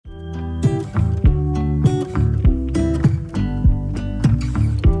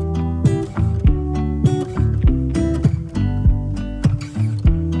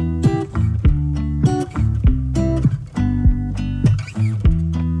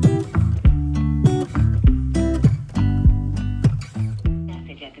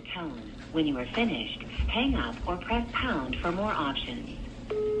When you are finished, hang up or press pound for more options.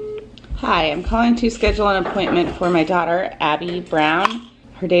 Hi, I'm calling to schedule an appointment for my daughter, Abby Brown.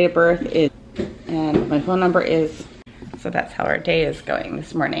 Her date of birth is, and my phone number is, so that's how our day is going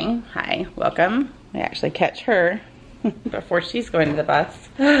this morning. Hi, welcome. I actually catch her before she's going to the bus.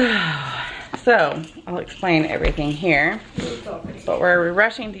 So, I'll explain everything here. But we're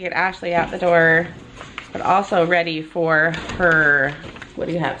rushing to get Ashley out the door, but also ready for her, what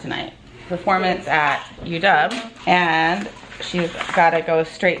do you have tonight? Performance at UW. And she's gotta go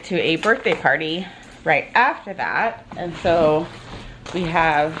straight to a birthday party right after that. And so we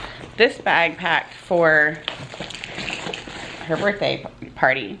have this bag packed for her birthday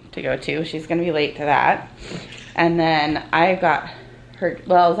party to go to. She's gonna be late to that. And then I've got her,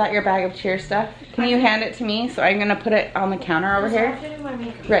 well, is that your bag of cheer stuff? Can you hand it to me? So I'm gonna put it on the counter over here.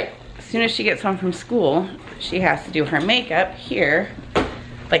 Right, as soon as she gets home from school, she has to do her makeup here,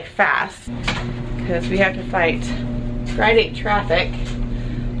 like fast, because we have to fight Friday traffic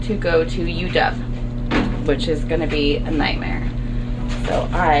to go to UW, which is gonna be a nightmare. So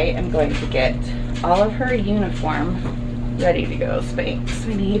I am going to get all of her uniform ready to go. Spanx,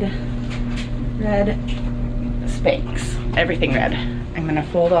 we need red Spanx, everything red. I'm gonna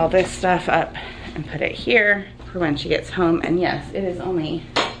fold all this stuff up and put it here for when she gets home. And yes, it is only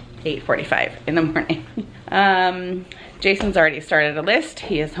 8:45 in the morning. Jason's already started a list.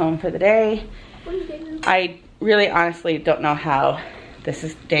 He is home for the day. I really honestly don't know how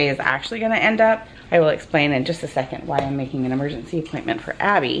this day is actually gonna end up. I will explain in just a second why I'm making an emergency appointment for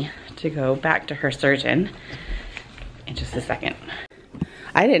Abby to go back to her surgeon in just a second.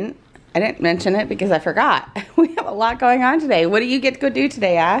 I didn't mention it because I forgot. We have a lot going on today. What do you get to go do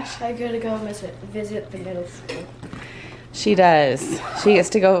today, Ash? I gotta go visit the middle school. She does. She gets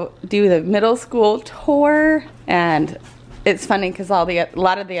to go do the middle school tour, and it's funny because a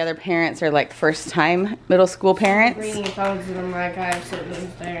lot of the other parents are like first-time middle school parents. Bringing phones to them like I have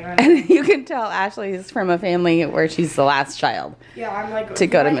siblings there. And you can tell Ashley's from a family where she's the last child. Yeah, I'm like, to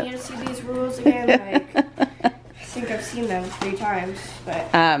go to I need to see these rules again. Like, I think I've seen them 3 times,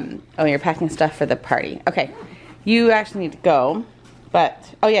 but. Oh, you're packing stuff for the party. Okay, you actually need to go,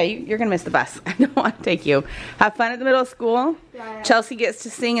 but, oh yeah, you're gonna miss the bus. I don't want to take you. Have fun at the middle school. Yeah. Chelsea gets to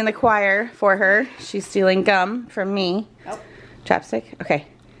sing in the choir for her. She's stealing gum from me. Nope. Chapstick? Okay.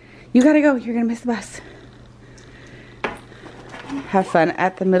 You gotta go, you're gonna miss the bus. Have fun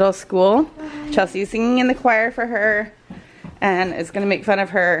at the middle school. Chelsea's singing in the choir for her and is gonna make fun of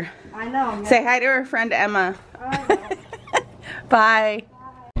her. I know. Say hi to her friend Emma. Bye.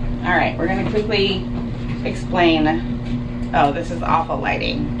 All right, we're gonna quickly explain, oh, this is awful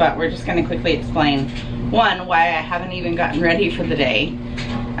lighting, but we're just gonna quickly explain, one, why I haven't even gotten ready for the day,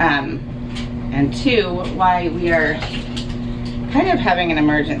 and two, why we are kind of having an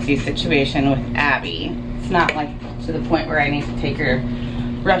emergency situation with Abby. It's not like to the point where I need to take her,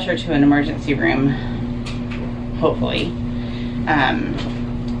 rush her to an emergency room, hopefully.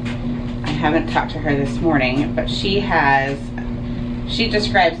 I haven't talked to her this morning, but she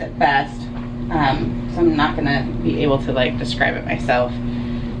describes it best, so I'm not gonna be able to like describe it myself,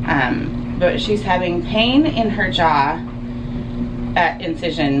 but she's having pain in her jaw at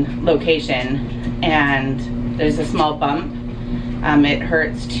incision location, and there's a small bump. It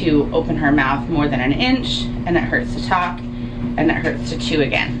hurts to open her mouth more than an inch, and it hurts to talk, and it hurts to chew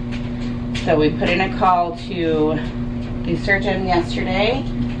again. So we put in a call to the surgeon yesterday.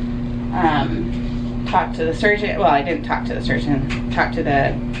 Talked to the surgeon, well, I didn't talk to the surgeon, talked to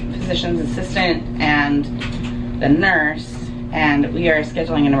the physician's assistant and the nurse, and we are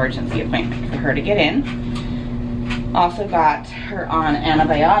scheduling an emergency appointment for her to get in. Also got her on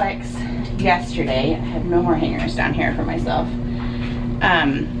antibiotics yesterday. I had no more hangers down here for myself.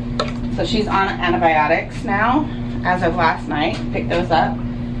 So she's on antibiotics now as of last night, picked those up,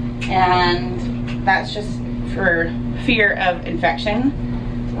 and that's just for fear of infection.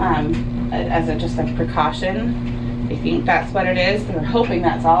 As just a precaution. I think that's what it is. They're hoping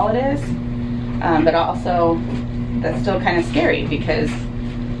that's all it is. But also, that's still kind of scary because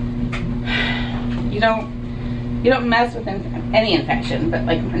you don't mess with any infection, but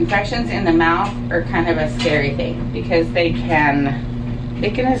like infections in the mouth are kind of a scary thing because they can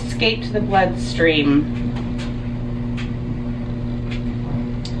escape to the bloodstream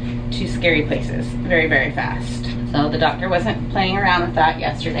to scary places very, very fast. So the doctor wasn't playing around with that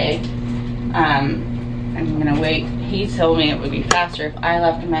yesterday. I'm gonna wait. He told me it would be faster if I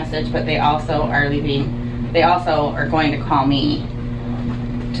left a message, but they also are going to call me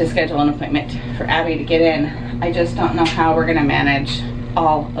to schedule an appointment for Abby to get in. I just don't know how we're gonna manage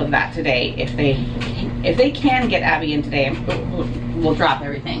all of that today. If they can get Abby in today, will drop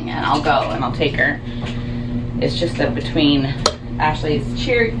everything and I'll go and I'll take her. It's just that between Ashley's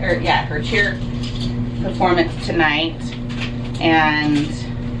her cheer performance tonight and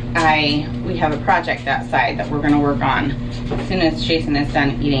we have a project outside that we're gonna work on as soon as Jason is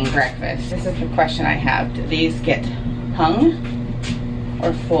done eating breakfast. This is the question I have. Do these get hung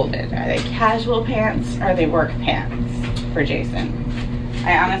or folded? Are they casual pants? Or are they work pants for Jason?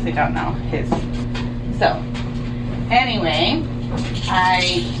 I honestly don't know his. So anyway,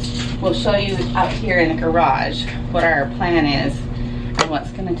 I will show you out here in the garage what our plan is and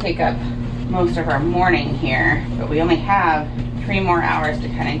what's gonna take up most of our morning here, but we only have 3 more hours to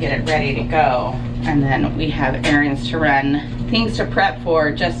kind of get it ready to go. And then we have errands to run, things to prep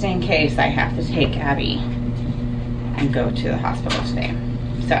for just in case I have to take Abby and go to the hospital today.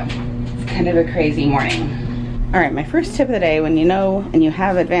 So it's kind of a crazy morning. All right, my first tip of the day, when you know and you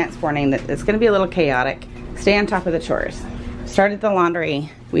have advanced warning that it's gonna be a little chaotic, stay on top of the chores. Started the laundry.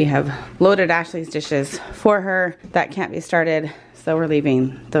 We have loaded Ashley's dishes for her. That can't be started, so we're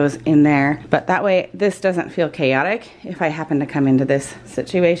leaving those in there. But that way, this doesn't feel chaotic if I happen to come into this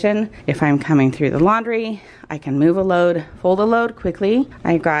situation. If I'm coming through the laundry, I can move a load, fold a load quickly.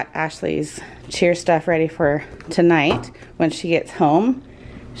 I got Ashley's cheer stuff ready for tonight when she gets home.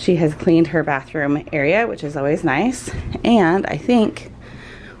 She has cleaned her bathroom area, which is always nice. And I think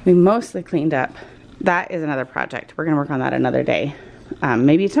we mostly cleaned up. That is another project. We're gonna work on that another day.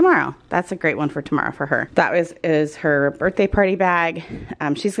 Maybe tomorrow. That's a great one for tomorrow for her. That is her birthday party bag.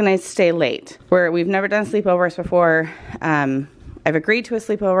 She's gonna stay late. We've never done sleepovers before. I've agreed to a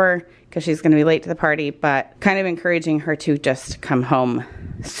sleepover because she's gonna be late to the party, but kind of encouraging her to just come home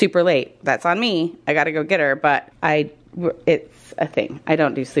super late. That's on me. I gotta go get her, but it's a thing. I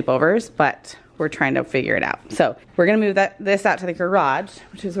don't do sleepovers, but we're trying to figure it out. So we're gonna move this out to the garage,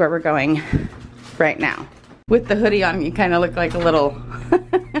 which is where we're going right now. With the hoodie on, you kind of look like a little,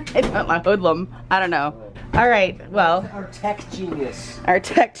 I don't know, hoodlum. I don't know. All right, well. Our tech genius. Our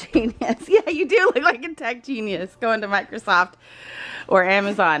tech genius. Yeah, you do look like a tech genius going to Microsoft or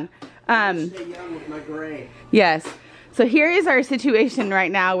Amazon. Stay young with my gray. Yes. So here is our situation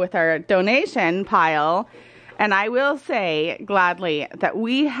right now with our donation pile. And I will say gladly that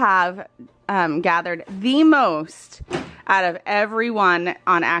we have gathered the most out of everyone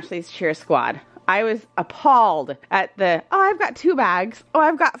on Ashley's cheer squad. I was appalled at oh, I've got 2 bags. Oh,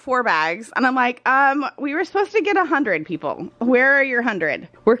 I've got 4 bags. And I'm like, we were supposed to get 100 people. Where are your 100?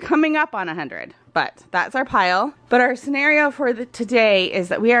 We're coming up on 100, but that's our pile. But our scenario for today is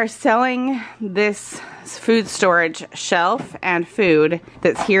that we are selling this food storage shelf and food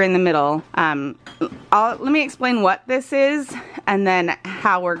that's here in the middle. Let me explain what this is and then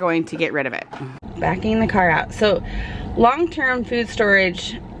how we're going to get rid of it. Backing the car out. So long-term food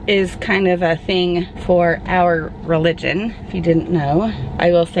storage is kind of a thing for our religion, if you didn't know.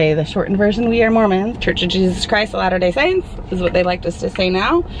 I will say the shortened version, we are Mormons. Church of Jesus Christ of Latter-day Saints is what they like us to say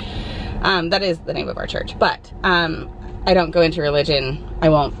now. That is the name of our church, but I don't go into religion. I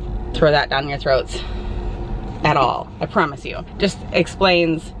won't throw that down your throats at all, I promise you. Just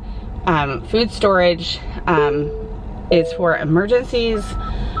explains food storage is for emergencies,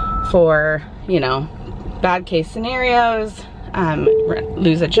 for, you know, bad case scenarios,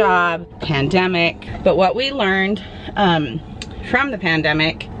 lose a job, pandemic. But what we learned from the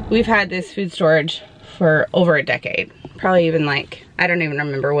pandemic, we've had this food storage for over a decade. Probably even like, I don't even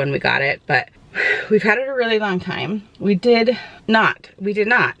remember when we got it, but we've had it a really long time. We did not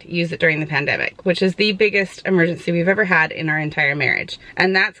use it during the pandemic, which is the biggest emergency we've ever had in our entire marriage.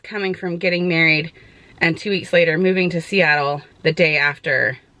 And that's coming from getting married and 2 weeks later moving to Seattle the day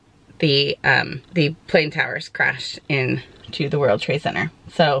after the plane towers crashed into the World Trade Center.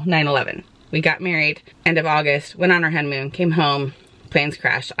 So 9/11. We got married end of August, went on our honeymoon, came home, planes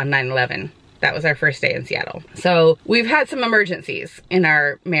crashed on 9/11. That was our first day in Seattle. So we've had some emergencies in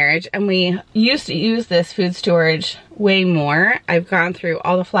our marriage, and we used to use this food storage way more. I've gone through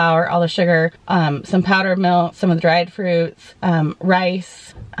all the flour, all the sugar, some powdered milk, some of the dried fruits,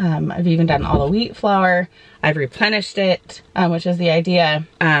 rice. I've even done all the wheat flour. I've replenished it, which is the idea.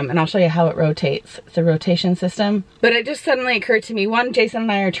 And I'll show you how it rotates. It's a rotation system. But it just suddenly occurred to me, one, Jason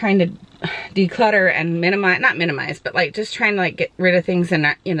and I are trying to declutter and not minimize, but like just trying to like get rid of things and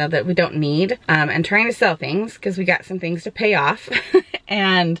you know, that we don't need, and trying to sell things because we got some things to pay off.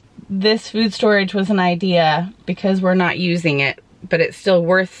 And this food storage was an idea because we're not using it, but it's still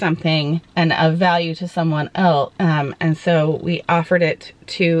worth something and of value to someone else. And so we offered it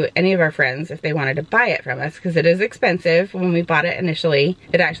to any of our friends if they wanted to buy it from us, because it is expensive. When we bought it initially,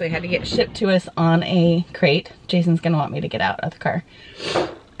 it actually had to get shipped to us on a crate. Jason's gonna want me to get out of the car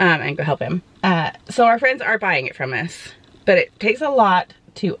and go help him. So our friends are buying it from us. but it takes a lot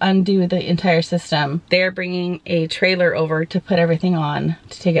to undo the entire system. They're bringing a trailer over to put everything on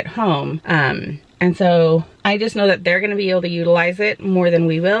to take it home. And so I just know that they're gonna be able to utilize it more than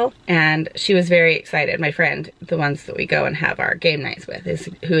we will. And she was very excited. My friend, the ones that we go and have our game nights with, is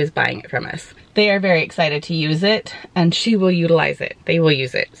who is buying it from us. They are very excited to use it, and she will utilize it. They will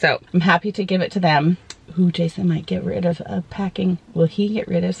use it. So I'm happy to give it to them. Ooh, Jason might get rid of packing. Will he get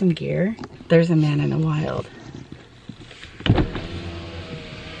rid of some gear? There's a man in the wild.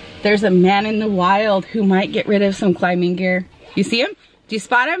 There's a man in the wild who might get rid of some climbing gear. You see him? Do you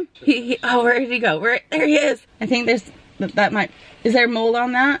spot him? Oh, where did he go? There he is. I think that might, is there mold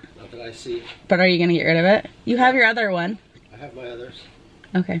on that? Not that I see. But are you gonna get rid of it? You have your other one. I have my others.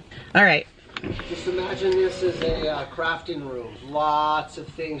 Okay, all right. Just imagine this as a crafting room. Lots of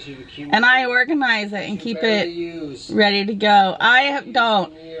things you've accumulated. And I organize it and keep it ready to go.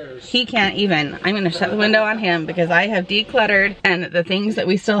 Don't. He can't even. I'm gonna shut the window on him because I have decluttered and the things that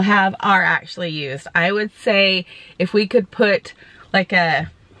we still have are actually used. I would say if we could put like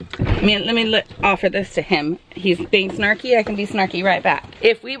let me offer this to him. He's being snarky, I can be snarky right back.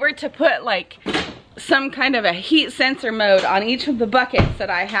 If we were to put like some kind of a heat sensor mode on each of the buckets that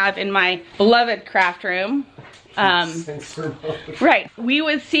I have in my beloved craft room, right, we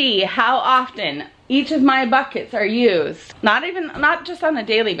would see how often each of my buckets are used. Not just on a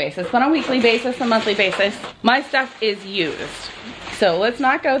daily basis, but on a weekly basis, a monthly basis. My stuff is used. So let's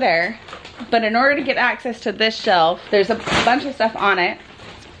not go there. But in order to get access to this shelf, there's a bunch of stuff on it.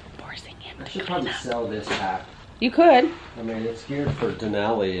 Forcing him I to should clean probably up. sell this pack. You could. I mean, it's geared for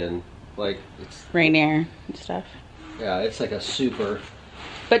Denali and like it's Rainier and stuff. yeah, it's like a super.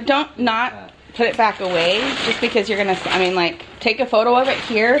 But don't not put it back away just because you're gonna, I mean, like, take a photo of it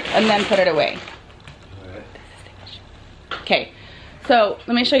here and then put it away. Right. Okay, so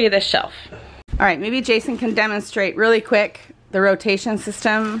let me show you this shelf. All right, maybe Jason can demonstrate really quick the rotation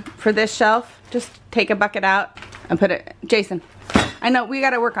system for this shelf. Just take a bucket out and put it, Jason, I know we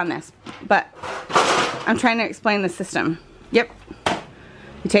gotta work on this, but I'm trying to explain the system. Yep.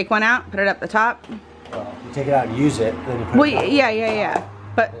 You take one out, put it up the top. Well, you take it out and use it, then you put Well, it back. yeah.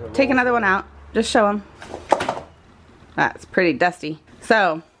 But take another one out. Just show them. That's pretty dusty.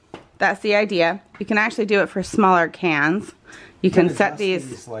 So that's the idea. You can actually do it for smaller cans. You can set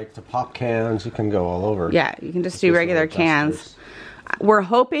these like to pop cans. You can go all over. Yeah, you can just do regular cans. We're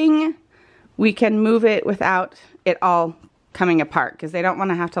hoping we can move it without it all coming apart because they don't want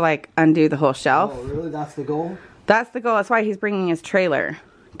to have to like undo the whole shelf. Oh, really? That's the goal? That's the goal. That's why he's bringing his trailer.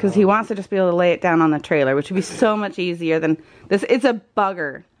 Because he wants to just be able to lay it down on the trailer, which would be so much easier than this. It's a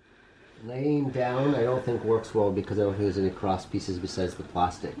bugger. Laying down, I don't think works well because I don't think there's any cross pieces besides the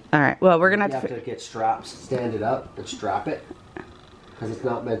plastic. All right. Well, we're gonna You have to get straps, stand it up, and strap it because it's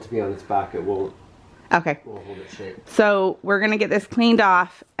not meant to be on its back. It won't. Okay. Won't hold its shape. So we're gonna get this cleaned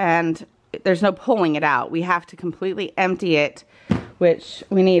off, and there's no pulling it out. We have to completely empty it, which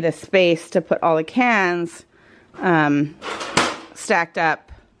we need a space to put all the cans stacked up.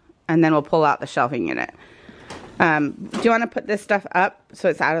 And then we'll pull out the shelving unit. Do you want to put this stuff up so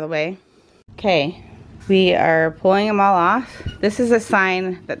it's out of the way? Okay, we are pulling them all off. This is a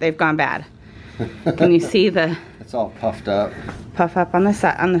sign that they've gone bad. Can you see the It's all puffed up. puff up on the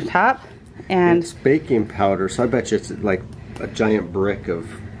side, on the top? And it's baking powder, so I bet you it's like a giant brick of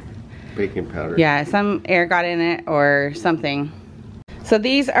baking powder. yeah, some air got in it or something. So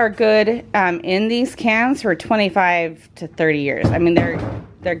these are good in these cans for 25 to 30 years. I mean,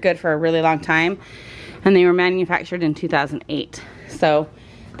 they're good for a really long time, and they were manufactured in 2008. So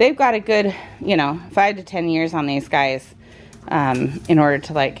they've got a good, 5 to 10 years on these guys in order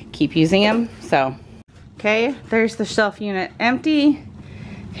to like keep using them. So, okay, there's the shelf unit empty.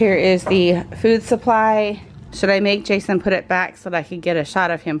 Here is the food supply. Should I make Jason put it back so that I could get a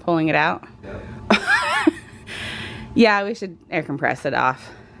shot of him pulling it out? Yeah. Yeah, we should air compress it off.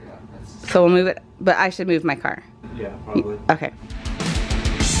 Yeah, so we'll move it, but I should move my car. Yeah, probably. Okay.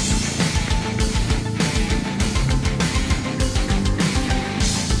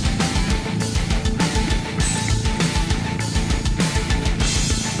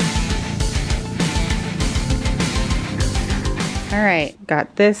 All right,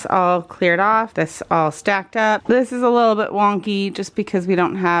 got this all cleared off, this all stacked up. This is a little bit wonky just because we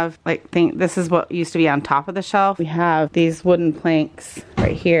don't have, this is what used to be on top of the shelf. We have these wooden planks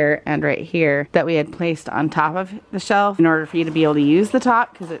right here and right here that we had placed on top of the shelf in order for you to be able to use the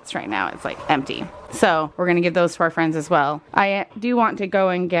top because right now it's like empty. So we're gonna give those to our friends as well. I do want to go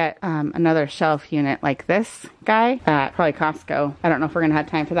and get another shelf unit like this guy at probably Costco. I don't know if we're gonna have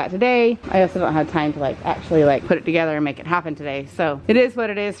time for that today. I also don't have time to like actually like put it together and make it happen today. So it is what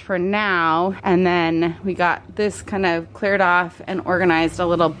it is for now. And then we got this kind of cleared off and organized a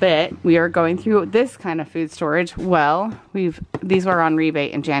little bit. We are going through this kind of food storage. Well, these were on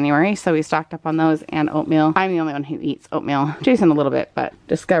rebate in January, so we stocked up on those and oatmeal. I'm the only one who eats oatmeal. Jason a little bit, but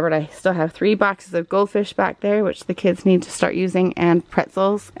discovered I still have 3 boxes of goldfish back there, which the kids need to start using, and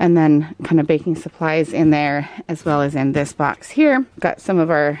pretzels, and then kind of baking supplies in there, as well as in this box here. Got some of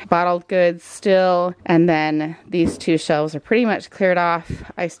our bottled goods still, and then these 2 shelves are pretty much cleared off.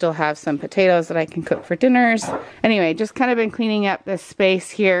 I still have some potatoes that I can cook for dinners. Anyway, just kind of been cleaning up this space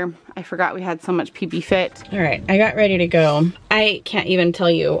here. I forgot we had so much PB Fit. All right, I got ready to go. I can't even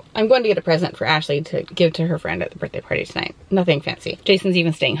tell you. I'm going to get a present for Ashley to give to her friend at the birthday party tonight. Nothing fancy. Jason's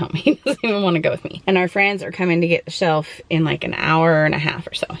even staying home. He doesn't even want to go with me. And our friends are coming to get the shelf in like an hour and a half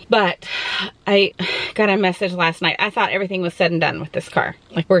or so. But I got a message last night. I thought everything was said and done with this car.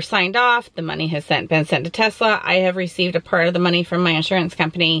 Like, we're signed off. The money has been sent to Tesla. I have received a part of the money from my insurance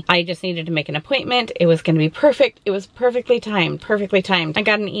company. I just needed to make an appointment. It was going to be perfect. It was perfectly timed. Perfectly timed. I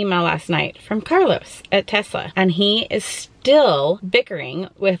got an email last night from Carlos at Tesla, and he is still bickering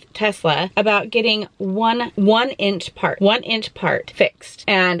with Tesla about getting one inch part fixed,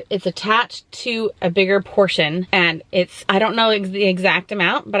 and it's attached to a bigger portion, and it's, I don't know the exact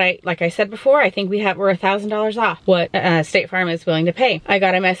amount, but like I said before, I think we're $1,000 off what State Farm is willing to pay. I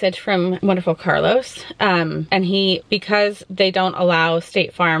got a message from wonderful Carlos, and because they don't allow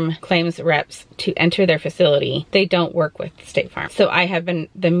State Farm claims reps to enter their facility, they don't work with State Farm. So I have been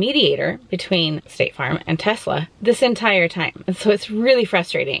the mediator between State Farm and Tesla this entire time. And so it's really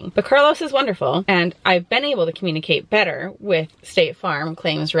frustrating. But Carlos is wonderful, and I've been able to communicate better with State Farm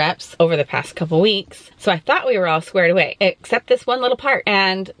claims reps over the past couple weeks. So I thought we were all squared away, except this one little part.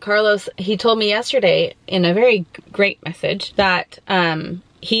 And Carlos, he told me yesterday in a very great message that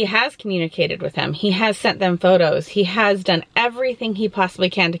he has communicated with them. He has sent them photos. He has done everything he possibly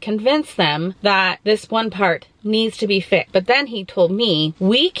can to convince them that this one part needs to be fixed. But then he told me,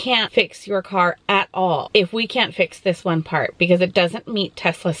 we can't fix your car at all if we can't fix this one part, because it doesn't meet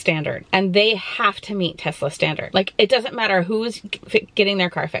Tesla standard, and they have to meet Tesla standard. Like, it doesn't matter who's getting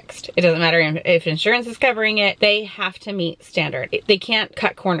their car fixed. It doesn't matter if insurance is covering it. They have to meet standard. They can't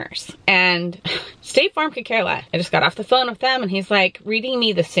cut corners. And State Farm could care less. I just got off the phone with them, and he's like reading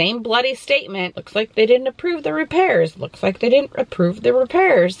me the same bloody statement. Looks like they didn't approve the repairs. Looks like they didn't approve the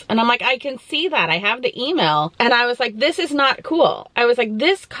repairs. And I'm like, I can see that. I have the email. And I was like, this is not cool. I was like,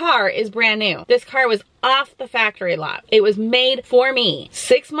 this car is brand new. This car was off the factory lot. It was made for me.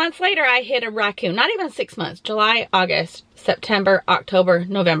 6 months later, I hit a raccoon. Not even 6 months. July, August, September, October,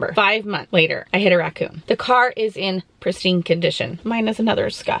 November. 5 months later, I hit a raccoon. The car is in pristine condition. Mine is another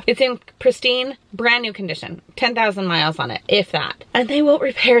scuff. It's in pristine, brand new condition. 10,000 miles on it, if that. And they will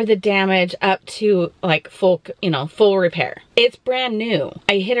repair the damage up to like full repair. It's brand new.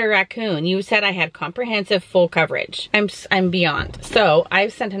 I hit a raccoon. You said I had comprehensive full coverage. I'm beyond. So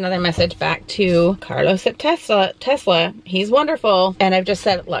I've sent another message back to Carlos at Tesla. He's wonderful. And I've just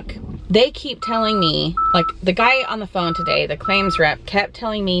said, look, they keep telling me, like the guy on the phone today, the claims rep, kept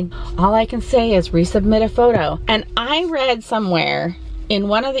telling me, all I can say is resubmit a photo. And I read somewhere in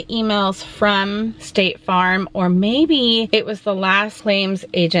one of the emails from State Farm, or maybe it was the last claims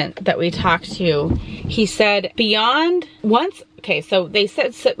agent that we talked to, he said beyond once, okay, so they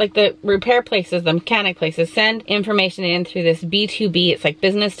said, like the repair places, the mechanic places, send information in through this B2B, it's like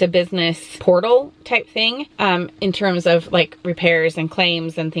business to business portal type thing, in terms of like repairs and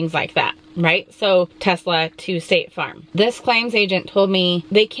claims and things like that, right? So Tesla to State Farm. This claims agent told me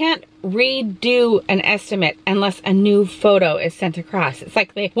they can't redo an estimate unless a new photo is sent across. It's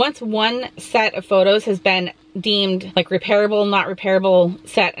like once one set of photos has been deemed like repairable, not repairable,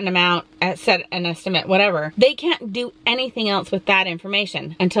 set an amount, set an estimate, whatever, they can't do anything else with that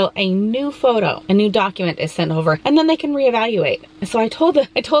information until a new photo, a new document is sent over, and then they can reevaluate. So I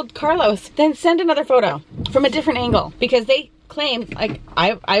told Carlos, then send another photo from a different angle, because they claim like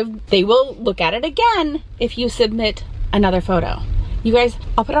they will look at it again if you submit another photo. You guys,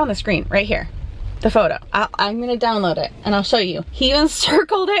 I'll put it on the screen right here. The photo. I'm gonna download it and I'll show you. He even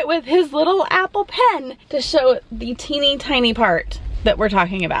circled it with his little Apple pen to show the teeny tiny part that we're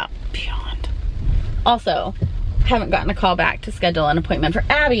talking about. Beyond. Also, haven't gotten a call back to schedule an appointment for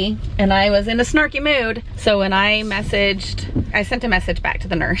Abby, and I was in a snarky mood. So when I sent a message back to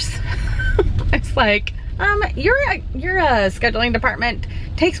the nurse. It's like, your scheduling department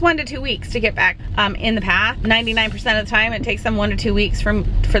takes 1 to 2 weeks to get back in the path. 99% of the time it takes them 1 to 2 weeks for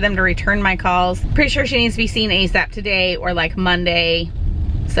them to return my calls. Pretty sure she needs to be seen ASAP today or like Monday.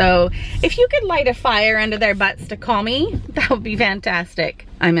 So if you could light a fire under their butts to call me, that would be fantastic.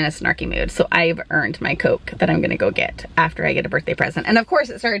 I'm in a snarky mood, so I've earned my Coke that I'm gonna go get after I get a birthday present. And of course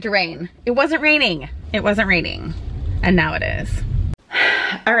it started to rain. It wasn't raining. It wasn't raining. And now it is.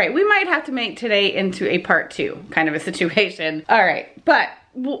 All right, we might have to make today into a part 2 kind of a situation. All right, but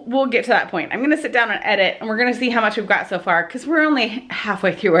we'll get to that point. I'm gonna sit down and edit, and we're gonna see how much we've got so far, because we're only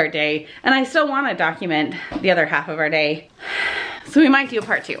halfway through our day, and I still wanna document the other half of our day. So we might do a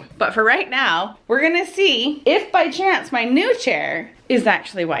part 2. But for right now, we're gonna see if by chance my new chair is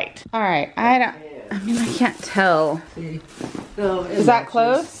actually white. All right, I can't tell. No, is that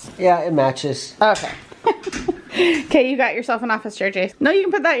close? Yeah, it matches. Okay. Okay, you got yourself an office chair, Jace. No, you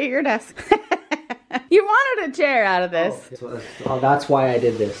can put that at your desk. You wanted a chair out of this. Oh, that's why I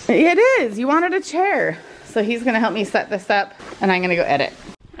did this. It is. You wanted a chair. So he's going to help me set this up, and I'm going to go edit.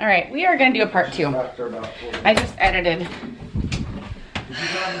 All right, we are going to do a part 2. I just edited.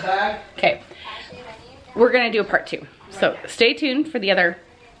 Okay, we're going to do a part 2. So stay tuned for the other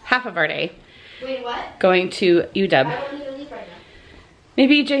half of our day. Wait, what? Going to UW. I don't need to leave right now.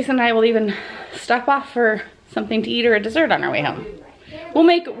 Maybe Jason and I will even stop off for something to eat or a dessert on our way home. We'll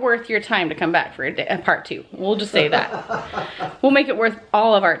make it worth your time to come back for a part 2. We'll just say that. We'll make it worth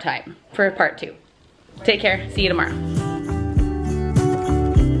all of our time for a part 2. Take care. See you tomorrow.